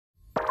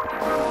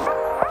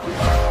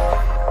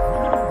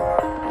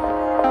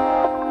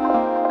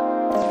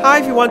Hi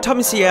everyone,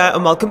 Thomas here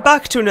and welcome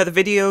back to another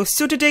video.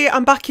 So today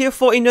I'm back here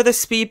for another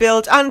speed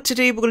build, and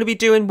today we're going to be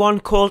doing one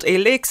called a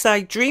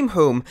Lakeside Dream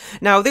Home.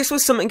 Now this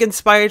was something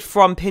inspired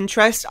from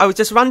Pinterest. I was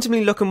just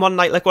randomly looking one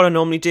night like what I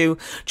normally do,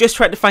 just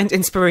trying to find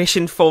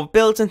inspiration for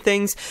builds and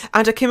things,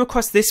 and I came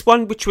across this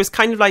one which was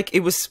kind of like, it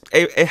was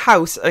a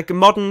house, like a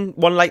modern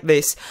one like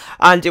this,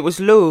 and it was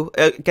low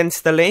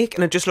against the lake,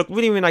 and it just looked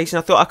really, really nice, and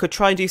I thought I could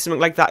try and do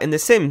something like that in The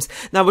Sims.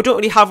 Now we don't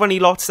really have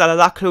any lots that are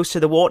that close to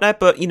the water,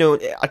 but you know,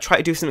 I try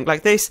to do something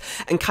like this,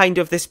 and kind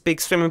of this big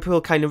swimming pool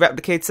kind of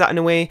replicates that in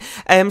a way.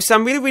 So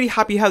I'm really, really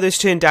happy how this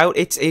turned out.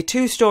 It's a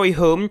 2-story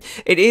home.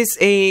 It is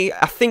a,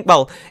 I think,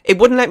 well, it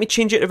wouldn't let me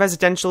change it to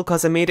residential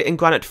because I made it in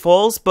Granite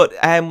Falls, but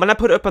when I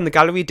put it up on the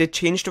gallery, it did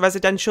change to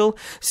residential.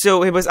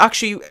 So it was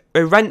actually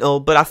a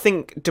rental, but I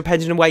think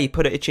depending on where you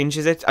put it, it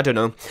changes it. I don't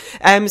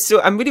know.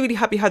 So I'm really, really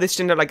happy how this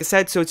turned out, like I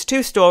said. So it's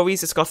 2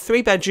 stories. It's got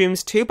 3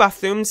 bedrooms, 2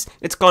 bathrooms.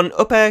 It's got an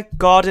upper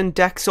garden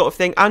deck sort of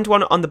thing, and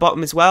one on the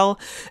bottom as well.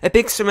 A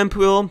big swimming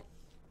pool.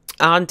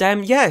 And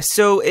yeah,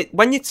 so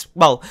when you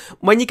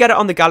get it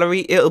on the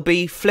gallery, it'll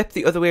be flipped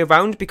the other way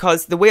around,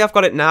 because the way I've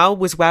got it now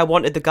was where I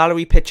wanted the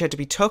gallery picture to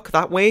be took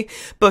that way,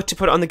 but to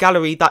put it on the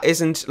gallery, that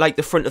isn't like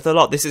the front of the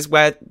lot. This is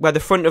where the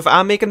front of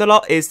I'm making the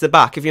lot is the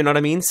back, if you know what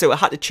I mean. So I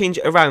had to change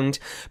it around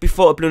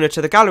before uploading it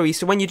to the gallery.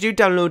 So when you do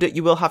download it,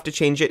 you will have to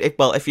change it.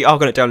 Well, if you are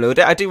going to download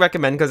it, I do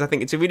recommend, because I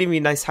think it's a really, really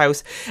nice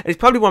house, and it's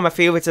probably one of my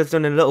favourites I've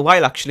done in a little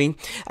while actually.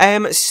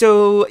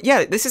 So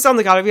yeah, this is on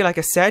the gallery, like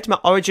I said. My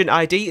origin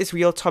ID is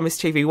Real Thomas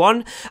TV1.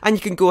 And you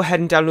can go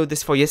ahead and download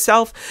this for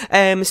yourself.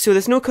 So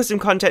there's no custom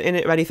content in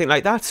it or anything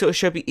like that, so it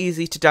should be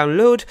easy to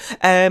download.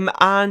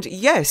 And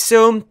yeah,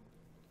 so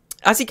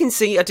as you can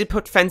see, I did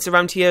put fence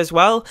around here as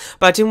well,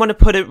 but I didn't want to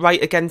put it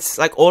right against,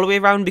 like, all the way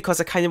around, because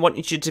I kind of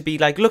wanted you to be,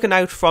 like, looking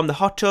out from the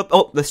hot tub.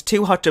 Oh, there's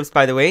 2 hot tubs,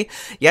 by the way.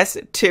 Yes,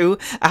 2.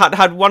 I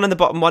had one on the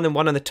bottom one and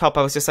one on the top.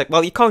 I was just like,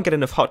 well, you can't get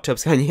enough hot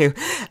tubs, can you?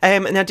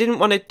 And I didn't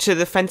want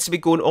the fence to be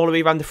going all the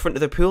way around the front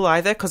of the pool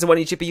either, because I wanted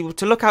you to be able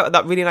to look out at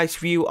that really nice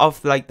view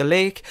of, like, the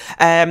lake.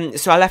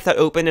 So I left that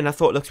open, and I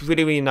thought it looked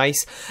really, really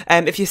nice.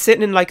 If you're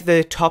sitting in, like,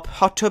 the top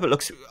hot tub, it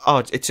looks, oh,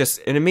 it's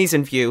just an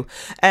amazing view.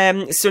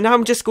 So now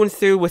I'm just going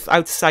through with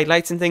outside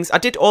lights and things. I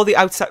did all the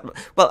outside,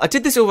 well, I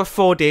did this over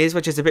 4 days,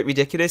 which is a bit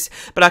ridiculous,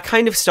 but I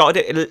kind of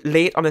started it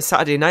late on a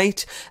Saturday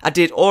night. I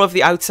did all of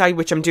the outside,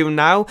 which I'm doing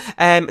now,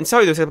 and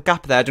sorry, there's a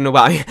gap there, I don't know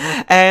why.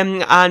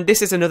 And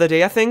this is another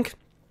day, I think,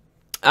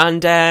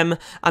 and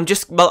I'm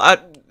just, well,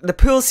 the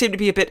pools seem to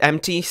be a bit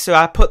empty, so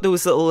I put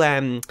those little,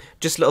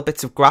 just little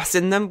bits of grass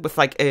in them with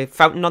like a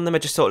fountain on them. I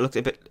just thought it looked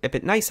a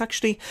bit nice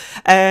actually.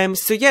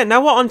 So yeah,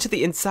 now we're on to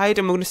the inside,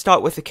 and we're going to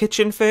start with the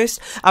kitchen first.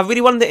 I really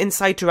wanted the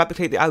inside to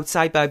replicate the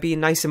outside by being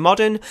nice and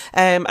modern,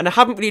 and I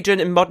haven't really done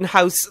a modern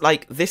house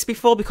like this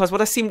before, because what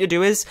I seem to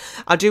do is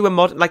I do a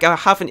modern, like I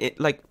haven't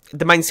like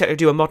the mindset to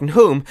do a modern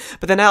home,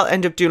 but then I'll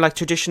end up doing like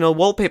traditional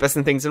wallpapers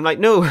and things. I'm like,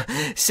 no.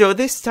 So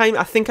this time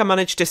I think I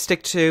managed to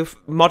stick to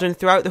modern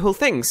throughout the whole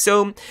thing.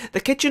 So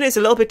the kitchen is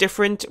a little bit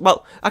different.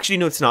 Well, actually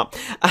no, it's not.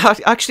 I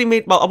actually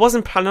made, well, I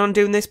wasn't planning on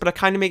doing this, but I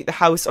kind of make the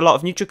house a lot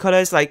of neutral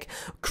colours, like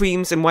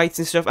creams and whites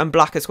and stuff, and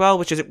black as well,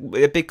 which is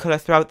a big colour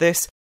throughout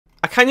this.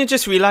 I kind of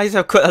just realised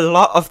I cut a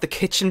lot of the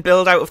kitchen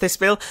build out of this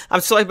build.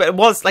 I'm sorry, but it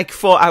was like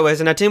 4 hours,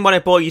 and I didn't want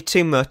to bore you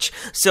too much.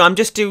 So I'm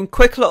just doing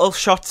quick little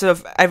shots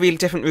of every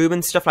different room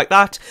and stuff like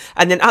that.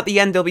 And then at the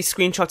end, there'll be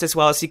screenshots as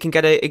well, so you can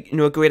get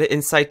a greater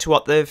insight to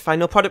what the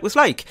final product was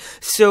like.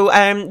 So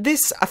I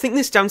think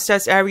this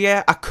downstairs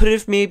area, I could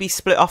have maybe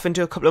split off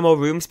into a couple of more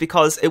rooms,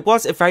 because it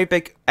was a very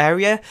big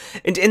area.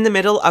 And in the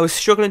middle, I was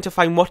struggling to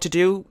find what to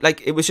do.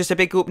 Like, it was just a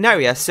big open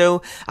area.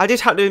 So I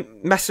did have to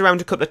mess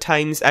around a couple of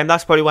times, and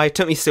that's probably why it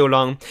took me so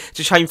long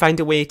to try and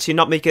find a way to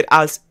not make it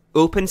as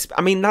open.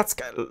 I mean, that's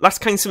kind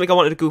of something I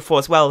wanted to go for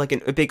as well, like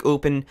a big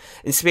open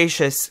and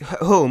spacious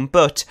home,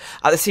 but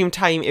at the same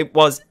time it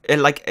was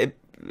like a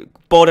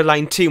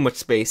borderline too much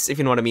space, if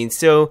you know what I mean.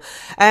 So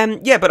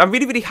yeah, but I'm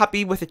really, really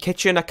happy with the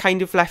kitchen. I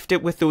kind of left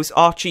it with those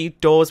archy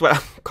doors, well,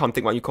 I can't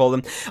think what you call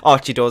them,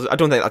 archy doors, I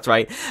don't think that's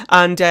right.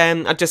 And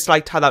I just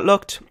liked how that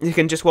looked. You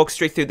can just walk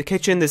straight through the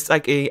kitchen. There's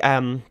like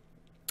a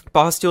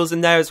bar stools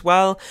in there as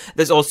well.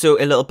 There's also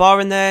a little bar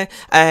in there,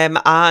 and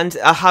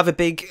I have a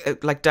big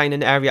like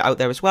dining area out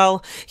there as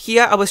well.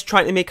 Here I was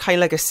trying to make kind of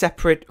like a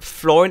separate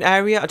flooring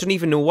area. I don't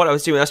even know what I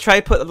was doing. I was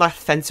trying to put that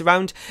fence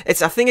around. I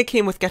think it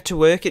came with Get to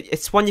Work.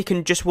 It's one you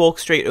can just walk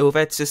straight over.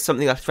 It's just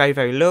something that's very,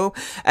 very low,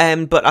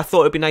 but I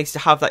thought it'd be nice to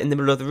have that in the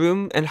middle of the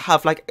room and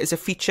have like as a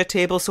feature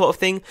table sort of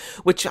thing,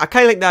 which I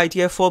kind of like the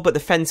idea for, but the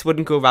fence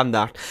wouldn't go around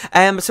that.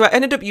 So I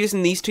ended up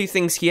using these 2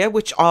 things here,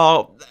 which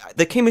are,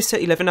 they came with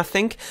City Living, I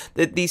think,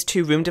 these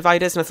 2 room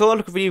dividers, and I thought it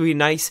looked really, really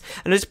nice,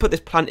 and I just put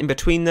this plant in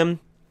between them.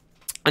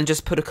 and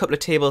just put a couple of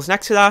tables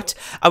next to that.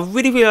 I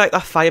really, really like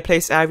that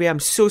fireplace area. I'm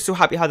so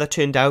happy how that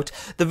turned out.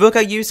 The rug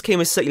I used came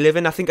with City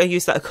Living. I think I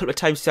used that a couple of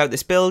times throughout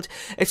this build.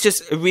 It's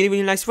just a really,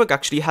 really nice rug,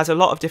 actually. It has a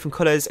lot of different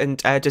colours and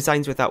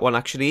designs with that one,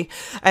 actually.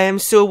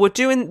 So we're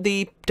doing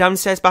the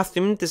downstairs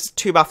bathroom. There's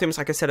 2 bathrooms,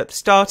 like I said at the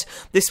start.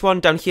 This one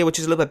down here, which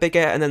is a little bit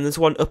bigger, and then there's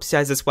one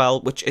upstairs as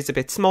well, which is a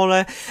bit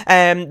smaller.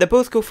 They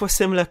both go for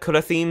similar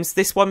colour themes.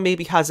 This one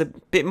maybe has a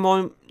bit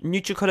more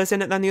neutral colours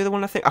in it than the other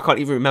one, I think. I can't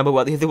even remember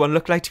what the other one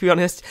looked like, to be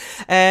honest.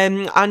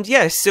 And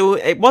yeah, so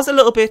it was a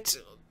little bit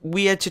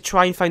weird to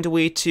try and find a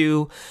way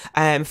to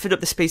fill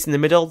up the space in the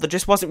middle. There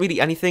just wasn't really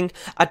anything.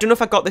 I don't know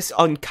if I got this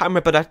on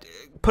camera, but I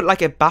put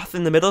like a bath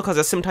in the middle, because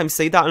I sometimes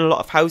see that in a lot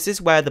of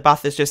houses where the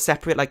bath is just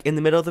separate, like in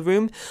the middle of the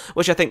room,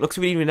 which I think looks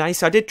really, really nice.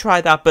 So I did try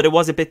that, but it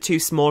was a bit too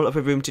small of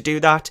a room to do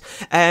that.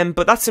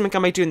 But that's something I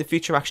might do in the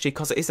future, actually,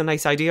 because it is a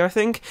nice idea, I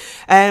think.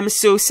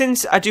 So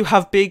since I do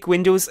have big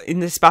windows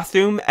in this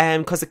bathroom,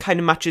 because it kind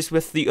of matches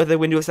with the other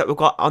windows that we've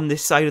got on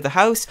this side of the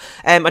house,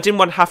 I didn't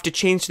want to have to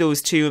change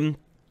those to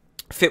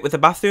fit with the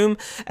bathroom,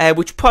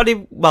 which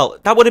probably, well,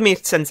 that would have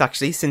made sense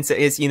actually, since it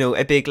is, you know,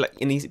 a big, like,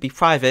 it needs to be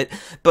private,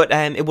 but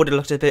it would have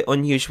looked a bit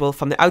unusual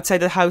from the outside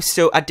of the house.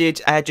 So I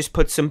did just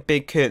put some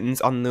big curtains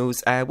on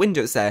those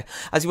windows there,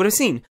 as you would have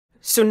seen.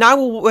 So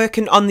now we're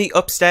working on the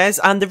upstairs,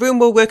 and the room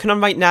we're working on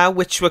right now,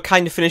 which we're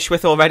kind of finished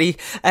with already,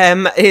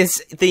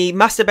 is the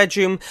master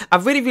bedroom. I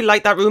really, really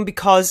like that room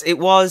because it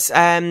was,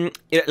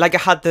 like, I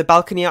had the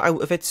balcony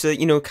out of it, so,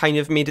 you know, kind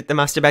of made it the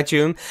master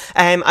bedroom.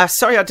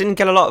 Sorry I didn't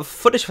get a lot of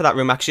footage for that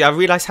room, actually. I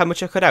realised how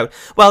much I cut out.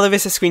 Well, there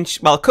is a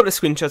a couple of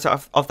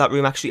screenshots of that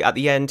room, actually, at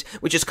the end,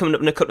 which is coming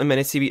up in a couple of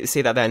minutes, so you can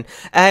see that then.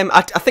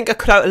 I think I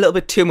cut out a little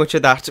bit too much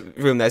of that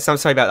room there, so I'm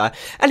sorry about that.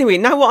 Anyway,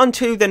 now we're on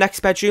to the next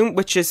bedroom,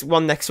 which is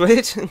one next to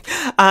it.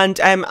 And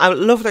I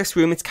love this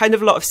room. It's kind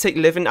of a lot of city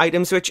living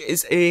items, which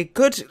is a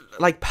good,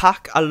 like,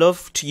 pack I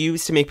love to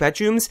use to make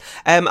bedrooms.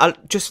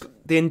 Just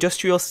the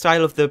industrial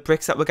style of the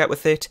bricks that we get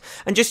with it,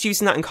 and just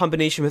using that in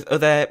combination with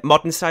other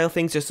modern style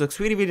things just looks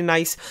really, really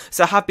nice.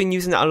 So I have been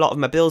using that a lot of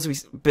my builds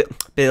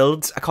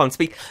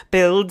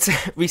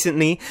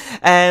recently.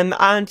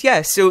 And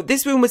yeah, so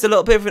this room was a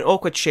little bit of an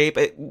awkward shape.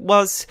 It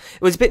was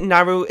a bit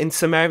narrow in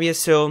some areas,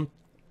 so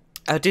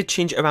I did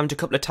change it around a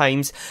couple of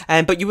times,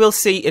 but you will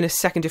see in a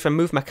second, if I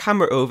move my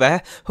camera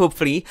over,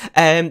 hopefully,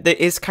 there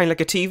is kind of like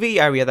a TV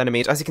area that I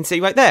made, as you can see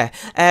right there,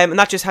 and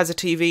that just has a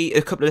TV,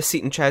 a couple of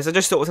seating chairs. I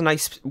just thought it was a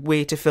nice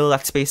way to fill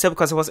that space up,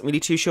 because I wasn't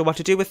really too sure what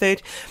to do with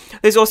it.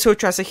 There's also a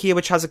dresser here,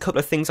 which has a couple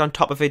of things on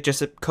top of it,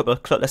 just a couple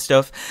of clutter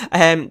stuff,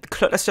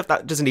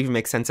 that doesn't even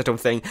make sense, I don't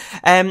think.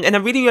 And I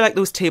really, really like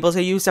those tables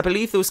I used. I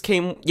believe those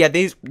came, yeah,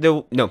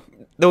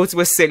 those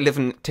were city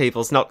living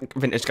tables, not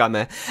vintage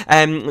glamour.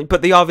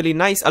 But they are really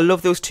nice. I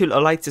love those 2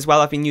 little lights as well.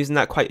 I've been using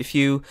that quite a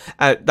few,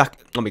 oh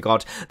my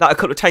god, that a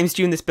couple of times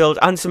during this build,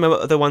 and some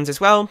other ones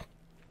as well.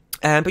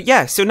 But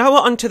yeah, so now we're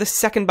on to the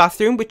second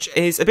bathroom, which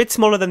is a bit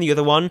smaller than the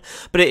other one,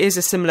 but it is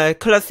a similar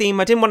colour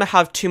theme. I didn't want to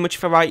have too much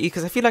variety,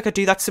 because I feel like I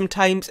do that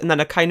sometimes, and then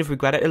I kind of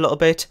regret it a little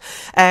bit.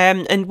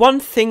 And one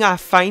thing I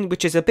find,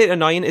 which is a bit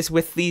annoying, is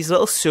with these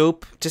little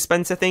soap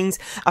dispenser things.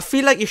 I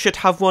feel like you should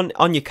have one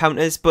on your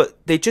counters,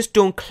 but they just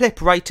don't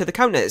clip right to the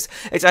counters.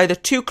 It's either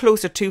too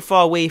close or too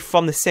far away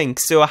from the sink,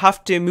 so I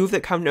have to move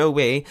the counter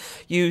away,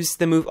 use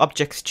the move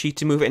objects cheat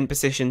to move it in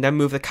position, then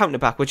move the counter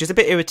back, which is a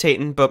bit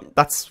irritating, but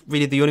that's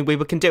really the only way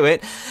we can do it.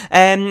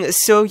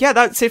 So yeah,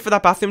 that's it for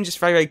that bathroom, just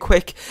very, very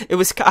quick.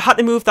 I had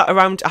to move that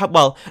around.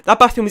 Well, that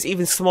bathroom was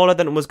even smaller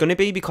than it was going to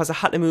be, because I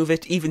had to move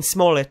it even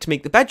smaller to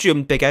make the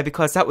bedroom bigger,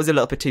 because that was a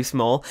little bit too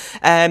small.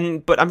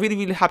 But I'm really,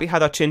 really happy how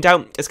that turned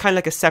out. It's kind of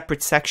like a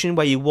separate section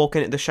where you walk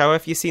in at the shower,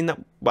 if you've seen that.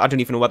 Well, I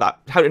don't even know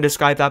how to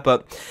describe that,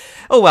 but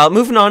oh well.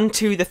 Moving on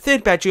to the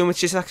third bedroom,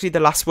 which is actually the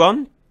last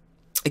one.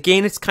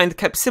 Again, it's kind of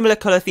kept similar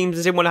colour themes.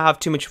 I didn't want to have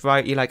too much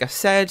variety, like I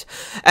said.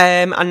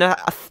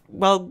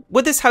 Well,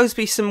 would this house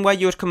be somewhere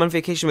you would come on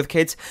vacation with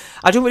kids?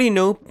 I don't really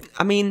know.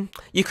 I mean,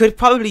 you could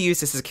probably use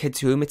this as a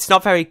kid's room. It's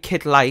not very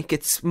kid-like.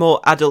 It's more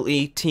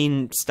adult-y,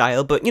 teen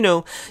style. But, you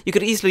know, you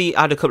could easily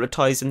add a couple of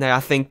toys in there, I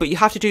think. But you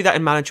have to do that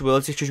in Manager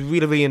Worlds, which is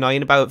really, really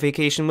annoying about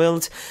Vacation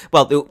Worlds.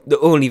 Well, the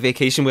only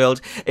Vacation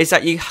World is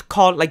that you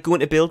can't, like, go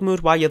into build mode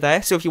while you're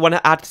there. So if you want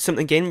to add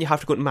something in, you have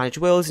to go into Manager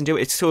Worlds and do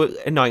it. It's so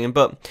annoying,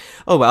 but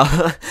oh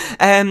well.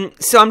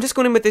 So I'm just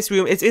going in with this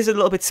room. It is a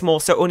little bit small,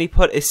 so I only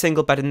put a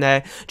single bed in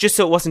there, just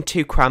so it wasn't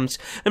too cramped.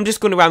 I'm just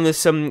going around with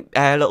some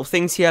little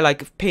things here,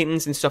 like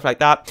paintings and stuff like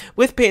that.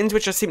 With paintings,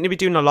 which I seem to be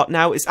doing a lot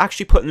now, is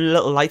actually putting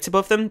little lights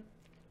above them.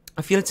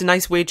 I feel it's a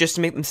nice way just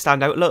to make them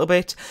stand out a little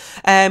bit.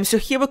 So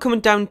here we're coming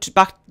down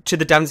back to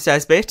the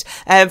downstairs bit.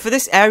 For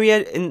this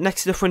area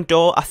next to the front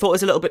door, I thought it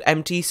was a little bit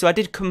empty, so I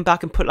did come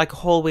back and put like a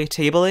hallway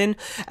table in,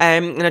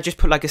 and I just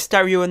put like a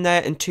stereo in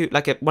there, and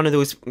one of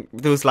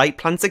those light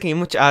plants again,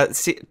 which I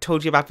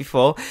told you about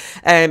before,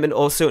 and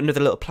also another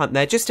little plant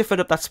there, just to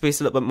fill up that space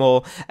a little bit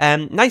more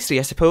nicely,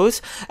 I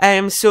suppose.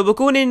 So we're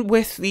going in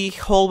with the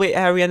hallway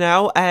area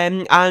now,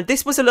 and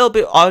this was a little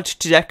bit odd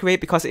to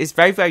decorate because it is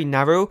very, very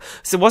narrow,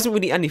 so there wasn't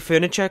really any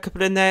furniture I could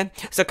put in there,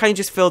 so I kind of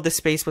just filled the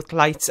space with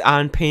lights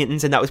and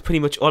paintings, and that was pretty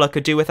much all I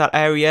could do with that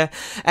area.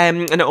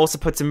 And I also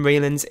put some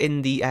railings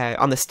in the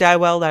on the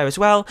stairwell there as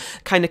well.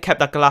 Kind of kept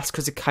that glass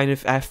because it kind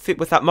of fit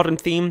with that modern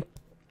theme.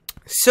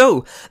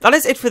 So, that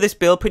is it for this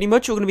build pretty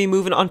much. We're going to be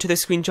moving on to the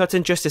screenshots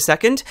in just a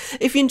second.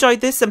 If you enjoyed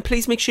this, then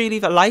please make sure you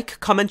leave a like,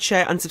 comment,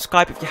 share and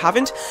subscribe if you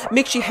haven't.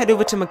 Make sure you head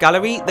over to my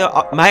gallery,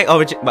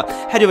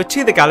 head over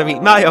to the gallery.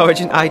 My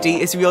origin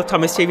ID is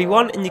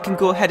RealThomasTV1 and you can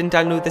go ahead and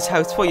download this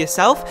house for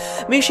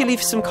yourself. Make sure you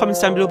leave some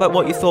comments down below about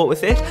what you thought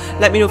with it.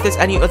 Let me know if there's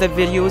any other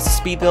videos,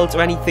 speed builds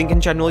or anything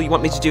in general you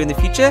want me to do in the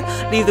future.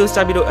 Leave those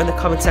down below in the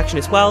comment section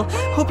as well.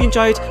 Hope you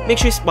enjoyed. Make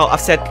sure well,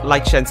 I've said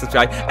like, share and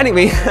subscribe.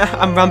 Anyway,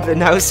 I'm rambling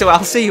now, so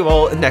I'll see you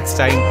all next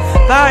time.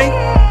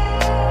 Bye!